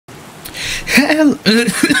Hell.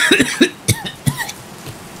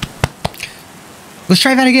 Let's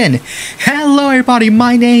try that again. Hello everybody,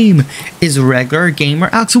 my name is Regular Gamer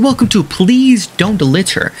Alex. Welcome to Please Don't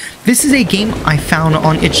Litter. This is a game I found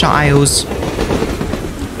on itch.io's...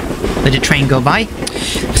 Let the train go by.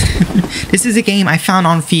 This is a game I found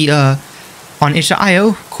on itch.io,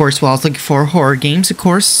 of course, while I was looking for horror games, of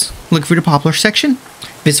course. Looking for the popular section.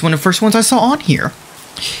 This is one of the first ones I saw on here.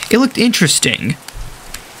 It looked interesting.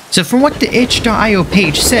 So from what the itch.io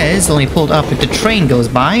page says, let me pull it up if the train goes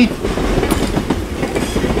by.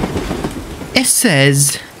 It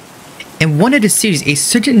says, in one of the cities, a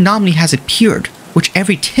certain anomaly has appeared, which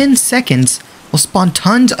every 10 seconds will spawn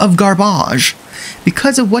tons of garbage,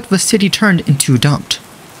 because of what the city turned into dumped.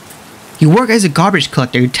 You work as a garbage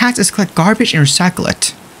collector. Your task is to collect garbage and recycle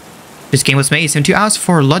it. This game was made in 72 hours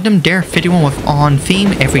for London Dare 51 with on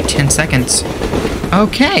theme every 10 seconds.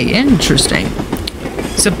 Okay, interesting.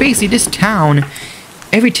 So basically, this town,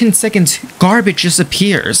 every 10 seconds, garbage just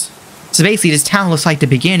appears. So basically, this town looks like the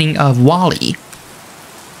beginning of Wall-E.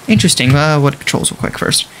 Interesting. What controls real quick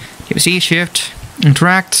first? C, shift,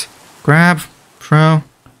 interact, grab, pro,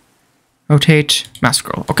 rotate, mouse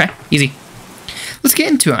scroll. Okay, easy. Let's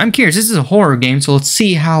get into it. I'm curious. This is a horror game, so let's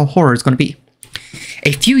see how horror is going to be.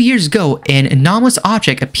 A few years ago, an anomalous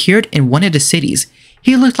object appeared in one of the cities.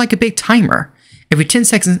 He looked like a big timer. Every 10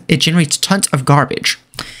 seconds, it generates tons of garbage.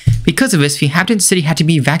 Because of this, the inhabitants of the city had to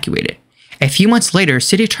be evacuated. A few months later, the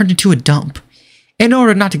city turned into a dump. In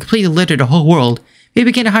order not to completely litter the whole world, they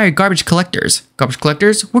began to hire garbage collectors. Garbage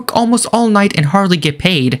collectors work almost all night and hardly get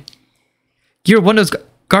paid. You're one of those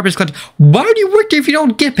garbage collectors. Why do you work if you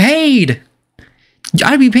don't get paid?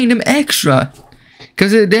 I'd be paying them extra.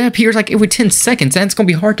 Because it appears like every 10 seconds, and it's going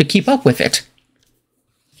to be hard to keep up with it.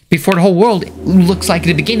 Before the whole world looks like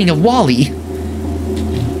the beginning of Wall-E.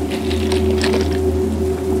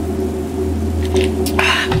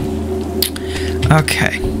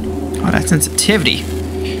 Okay. Oh, that sensitivity.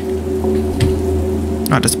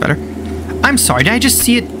 Oh, that's better. I'm sorry, did I just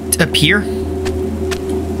see it appear?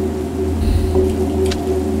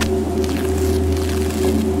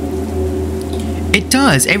 It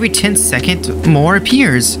does. Every 10 seconds, more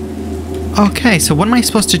appears. Okay, so what am I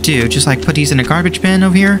supposed to do? Just like put these in a garbage bin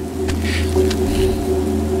over here?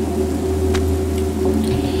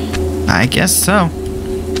 I guess so.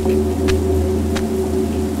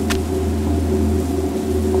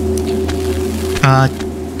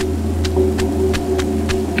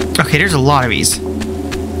 Okay, there's a lot of these.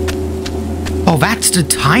 Oh, that's the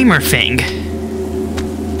timer thing.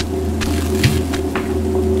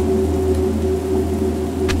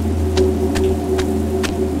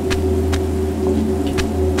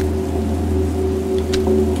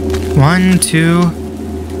 One, two,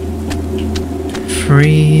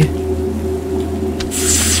 three,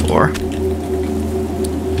 four.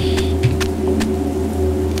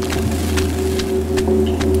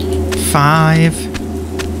 Five.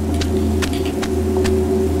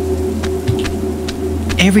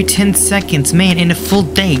 Every 10 seconds, man, in a full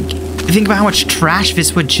day. Think about how much trash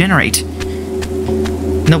this would generate.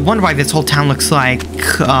 No wonder why this whole town looks like,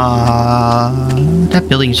 that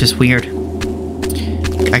building is just weird.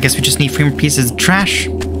 I guess we just need 3 more pieces of trash.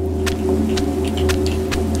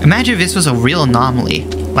 Imagine if this was a real anomaly.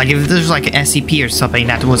 Like if there was like an SCP or something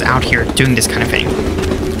that was out here doing this kind of thing.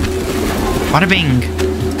 Bada bing.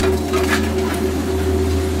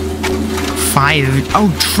 5.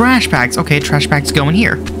 Oh, trash bags. Okay, trash bags go in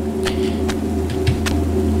here.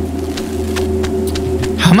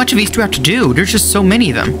 How much of these do I have to do? There's just so many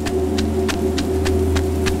of them.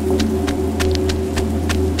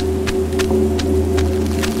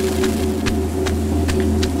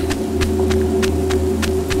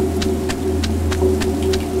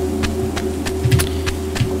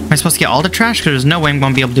 Am I supposed to get all the trash? Because there's no way I'm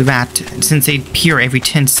going to be able to do that since they appear every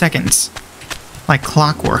 10 seconds. Like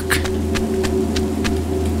clockwork.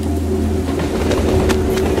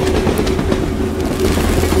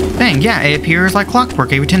 Dang, yeah, it appears like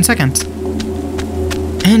clockwork every 10 seconds.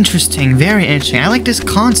 Interesting, very interesting. I like this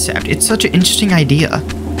concept. It's such an interesting idea.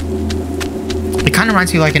 It kind of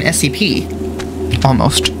reminds me of like an SCP.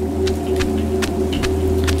 Almost.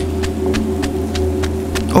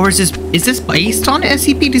 Or is this based on an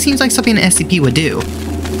SCP? This seems like something an SCP would do.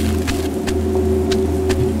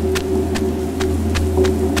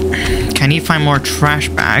 Okay, I need to find more trash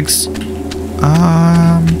bags.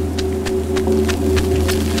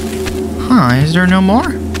 Huh, is there no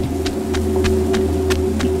more?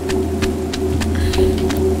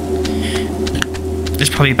 There's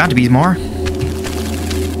probably about to be more.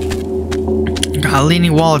 Got a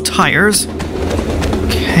leaning wall of tires.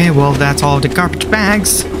 Okay, well, that's all the garbage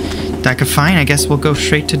bags. that I could find. I guess we'll go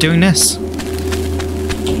straight to doing this.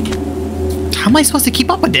 How am I supposed to keep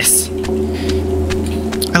up with this?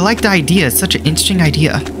 I like the idea. It's such an interesting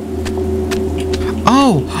idea.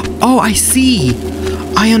 Oh, I see.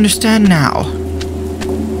 I understand now.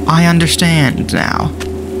 I understand now.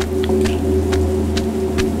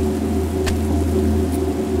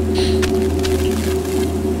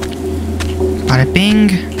 Bada bing.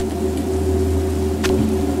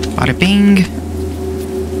 Bada bing.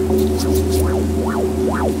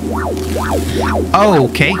 Oh,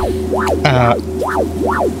 okay.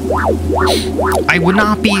 I would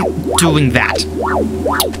not be doing that.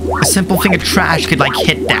 A simple thing of trash could, like,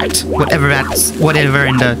 hit that. Whatever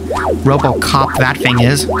in the RoboCop that thing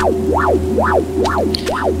is.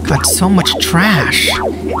 Got so much trash.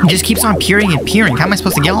 It just keeps on peering and peering. How am I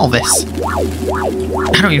supposed to get all this?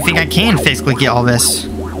 I don't even think I can physically get all this.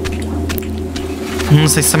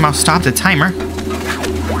 Unless I somehow stop the timer.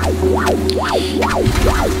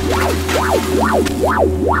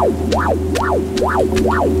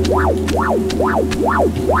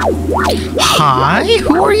 Hi,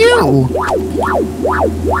 who are you?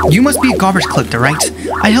 You must be a garbage collector, right?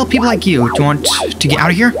 I help people like you. Do you want to get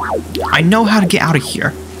out of here? I know how to get out of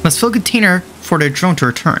here. Must fill a container for the drone to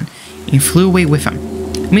return. And you flew away with him.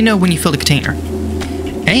 Let me know when you fill the container.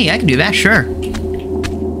 Hey, I can do that, sure.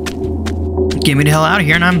 Get me the hell out of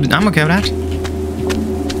here and I'm okay with that.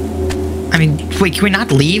 I mean, wait, can we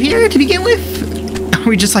not leave here to begin with? Are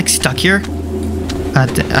we just, like, stuck here?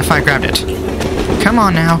 If I grabbed it. Come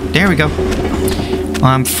on now. There we go.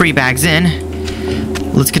 Well, 3 bags in.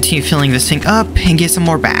 Let's continue filling this thing up and get some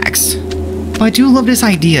more bags. But I do love this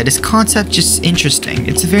idea. This concept just interesting.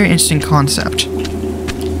 It's a very interesting concept.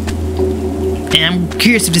 And I'm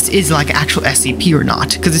curious if this is, like, actual SCP or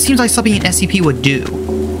not. Because it seems like something an SCP would do.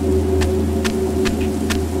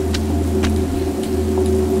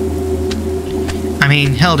 I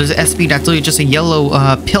mean, hell, there's an SCP that's literally just a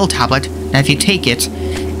yellow pill tablet, and if you take it,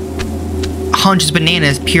 hundreds of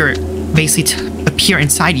bananas basically appear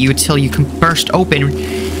inside you until you can burst open,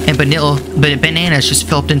 and bananas just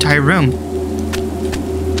fill up the entire room.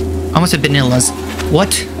 I almost said vanillas.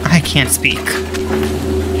 What? I can't speak.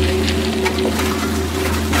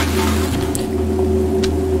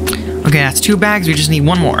 Okay, that's 2 bags, we just need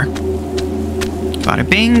 1 more. Bada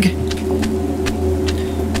bing.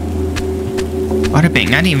 Bada bing.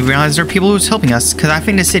 I didn't even realize there were people who was helping us. Because I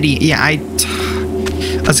think the city... Yeah,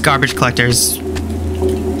 us garbage collectors...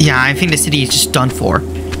 Yeah, I think the city is just done for.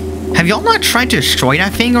 Have y'all not tried to destroy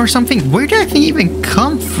that thing or something? Where did that thing even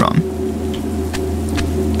come from?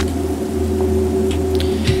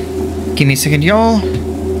 Give me a second, y'all.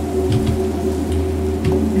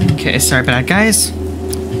 Okay, sorry about that, guys.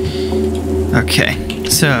 Okay,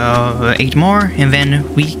 so 8 more, and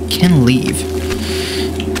then we can leave.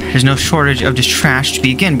 There's no shortage of this trash to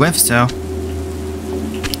begin with, so...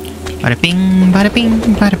 Bada bing, bada bing,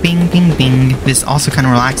 bada bing, bing, bing. This is also kind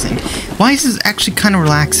of relaxing. Why is this actually kind of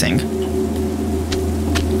relaxing?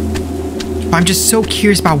 I'm just so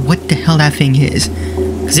curious about what the hell that thing is.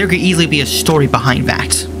 Because there could easily be a story behind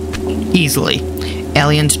that. Easily.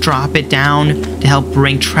 Aliens drop it down to help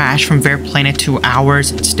bring trash from their planet to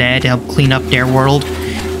ours instead, to help clean up their world.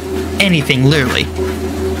 Anything, literally.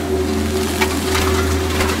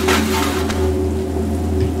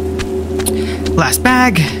 Last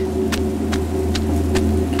bag.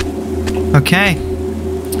 Okay.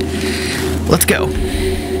 Let's go.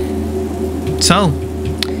 So,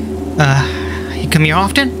 you come here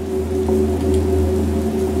often?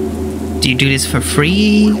 Do you do this for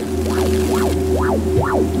free?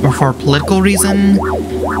 Or for a political reason?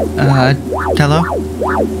 Hello?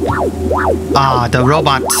 Ah, the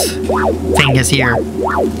robot thing is here.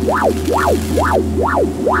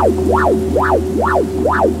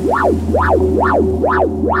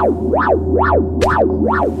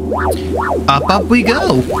 Up we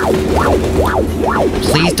go.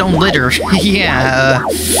 Please don't litter. Yeah.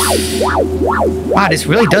 Wow, this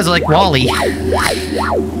really does look like Wall-E.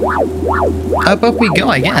 Up we go,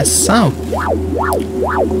 I guess. So.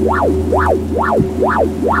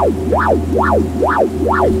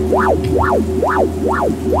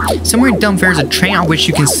 Somewhere in Dumb Fair is a train on which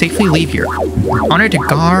you can safely leave here. Honored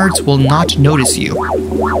guards will not notice you.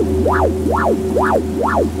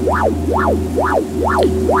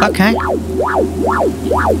 Okay.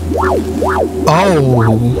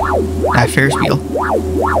 Oh, that Ferris wheel.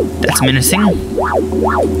 That's menacing.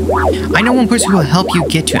 I know one person who will help you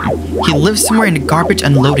get to him. He lives somewhere in the garbage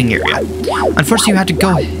unloading area. Unfortunately, you have to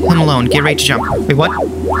go him alone. Get ready to jump. Wait, what?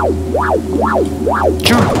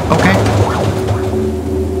 Jump. Okay.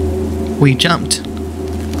 We jumped.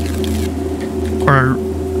 Or...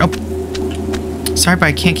 Oh. Sorry, but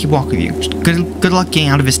I can't keep walking with you. Good luck getting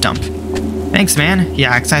out of this dump. Thanks, man.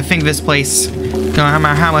 Yeah, because I think this place, no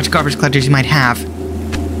matter how much garbage collectors you might have,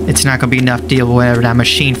 it's not going to be enough to deal with whatever that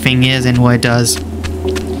machine thing is and what it does.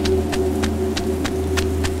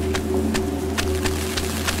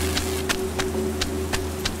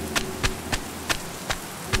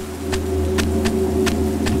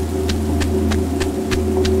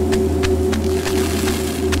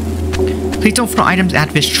 Please don't throw items at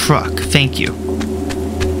this truck. Thank you.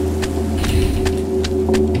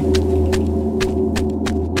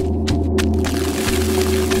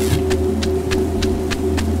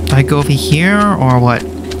 Do I go over here or what?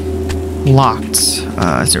 Locked.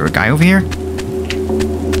 Is there a guy over here?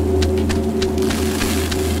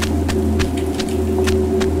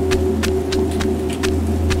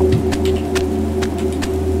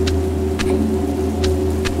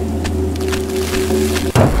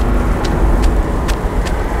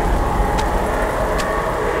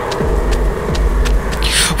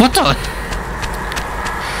 What the?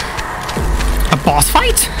 A boss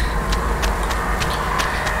fight?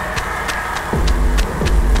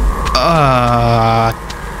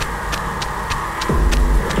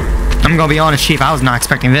 I'm gonna be honest, Chief, I was not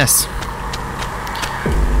expecting this.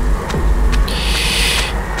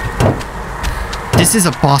 This is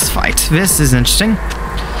a boss fight. This is interesting.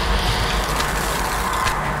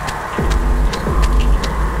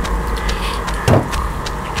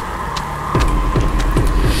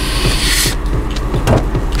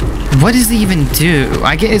 What does it even do?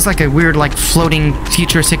 I get it's like a weird, like, floating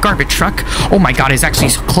futuristic garbage truck. Oh my god, it's actually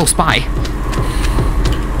close by.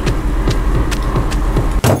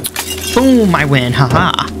 Boom, I win,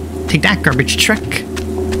 haha. Take that, garbage truck.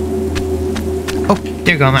 Oh,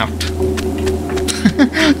 there you go, I'm out.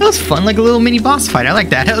 That was fun, like a little mini boss fight. I like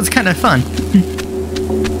that. That was kind of fun.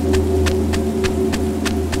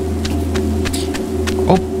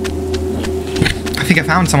 Oh. I think I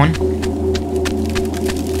found someone.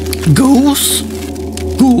 Goose?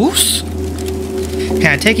 Goose?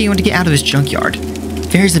 Okay, I take it you want to get out of this junkyard.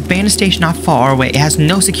 There's a abandoned station not far away. It has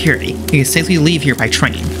no security. You can safely leave here by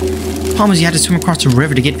train. Problem is you had to swim across the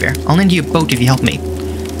river to get there. I'll lend you a boat if you help me.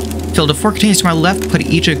 Fill the 4 containers to my left, put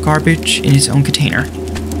each of garbage in its own container.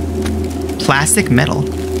 Plastic metal.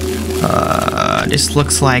 This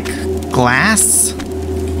looks like glass?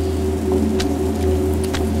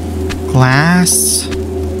 Glass.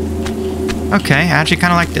 Okay, I actually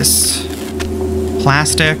kind of like this.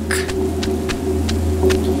 Plastic.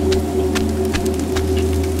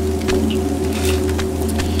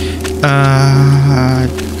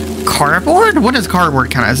 Cardboard? What does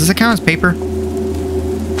cardboard count as? Does it count as paper?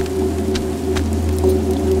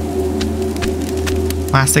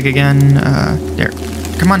 Plastic again. There.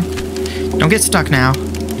 Come on. Don't get stuck now.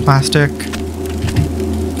 Plastic.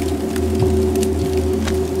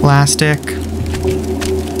 Plastic.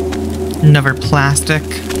 Another plastic.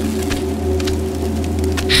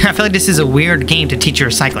 I feel like this is a weird game to teach you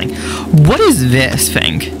recycling. What is this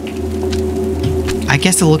thing? I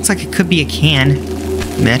guess it looks like it could be a can.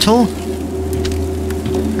 Metal?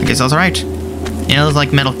 I guess I was right. Yeah, it looks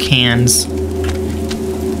like metal cans.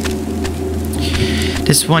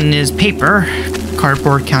 This one is paper.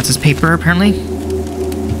 Cardboard counts as paper, apparently.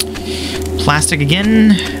 Plastic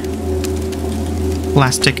again.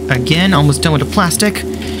 Plastic again. Almost done with the plastic.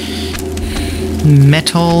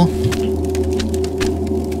 Metal.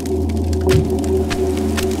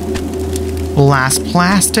 Glass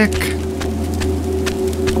plastic.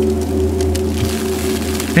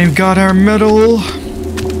 We've got our metal.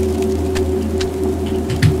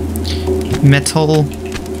 Metal.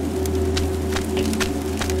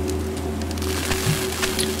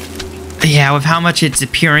 Yeah, with how much it's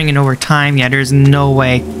appearing and over time, yeah, there's no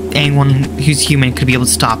way anyone who's human could be able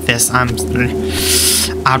to stop this.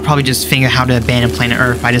 I'd probably just figure out how to abandon planet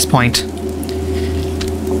Earth by this point.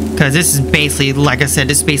 Because this is basically, like I said,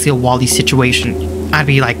 this is basically a WALL-E situation. I'd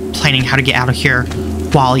be like planning how to get out of here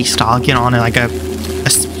WALL-E style, get on like a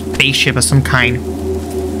spaceship of some kind.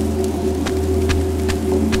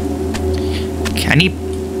 Okay, I need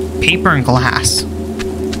paper and glass.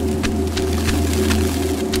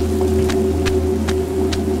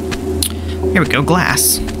 Here we go,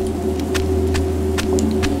 glass.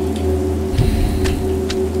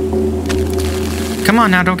 Come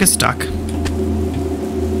on now, don't get stuck.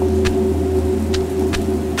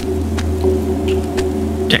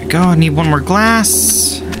 There you go, I need one more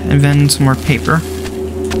glass, and then some more paper.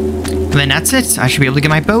 And then that's it, I should be able to get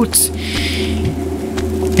my boat.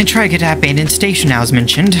 And try to get that abandoned station now, as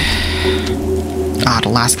mentioned. Ah, the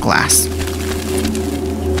last glass.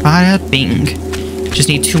 Bada bing. Just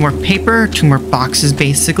need 2 more paper, 2 more boxes,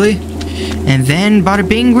 basically. And then, bada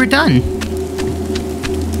bing, we're done.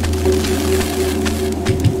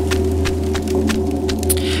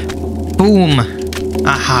 Boom.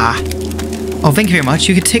 Aha. Oh, thank you very much.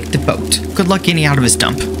 You can take the boat. Good luck getting out of his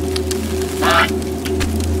dump.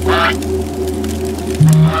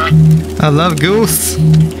 I love Goose.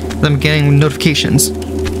 I'm getting notifications.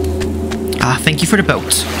 Thank you for the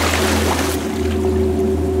boat.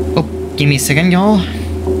 Oh, give me a second, y'all.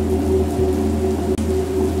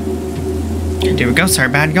 There we go. Sorry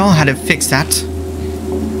about y'all. Had to fix that.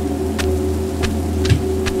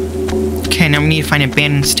 Okay, now we need to find an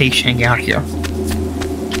abandoned station and get out of here.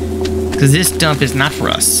 Because this dump is not for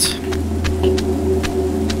us.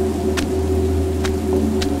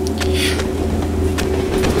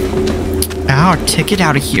 Our ticket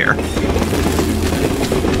out of here.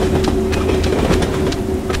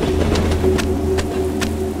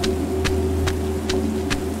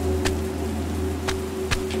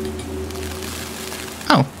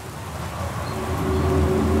 Oh.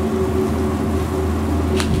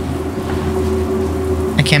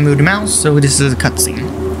 I can't move the mouse, so this is a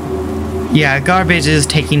cutscene. Yeah, garbage is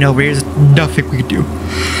taking over. There's nothing we can do.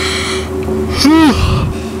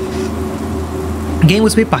 The game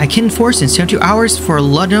was made by Ken Forrest in 72 hours for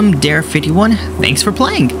Ludum Dare 51. Thanks for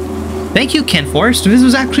playing. Thank you, Ken Forrest. This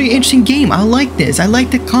was actually an interesting game. I like this. I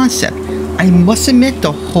like the concept. I must admit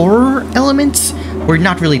the horror elements were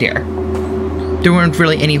not really there. There weren't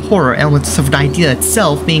really any horror elements of the idea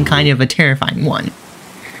itself being kind of a terrifying one.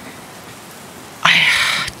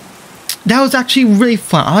 That was actually really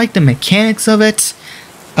fun. I like the mechanics of it.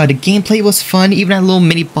 The gameplay was fun. Even that little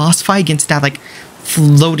mini boss fight against that like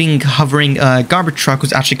floating, hovering garbage truck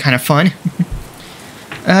was actually kind of fun.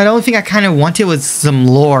 The only thing I kind of wanted was some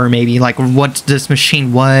lore, maybe, like what this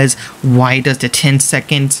machine was, why it does the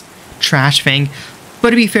 10-second trash thing.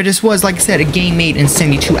 But to be fair, this was, like I said, a game made in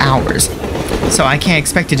 72 hours. So I can't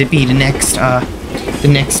expect it to be the next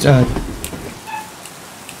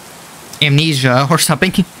Amnesia or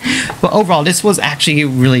something. But overall, this was actually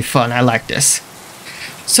really fun. I like this.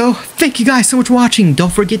 So, thank you guys so much for watching.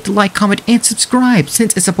 Don't forget to like, comment, and subscribe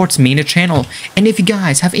since it supports me and the channel. And if you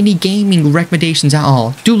guys have any gaming recommendations at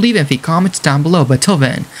all, do leave them in the comments down below. But till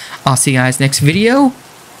then, I'll see you guys next video.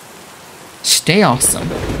 Stay awesome.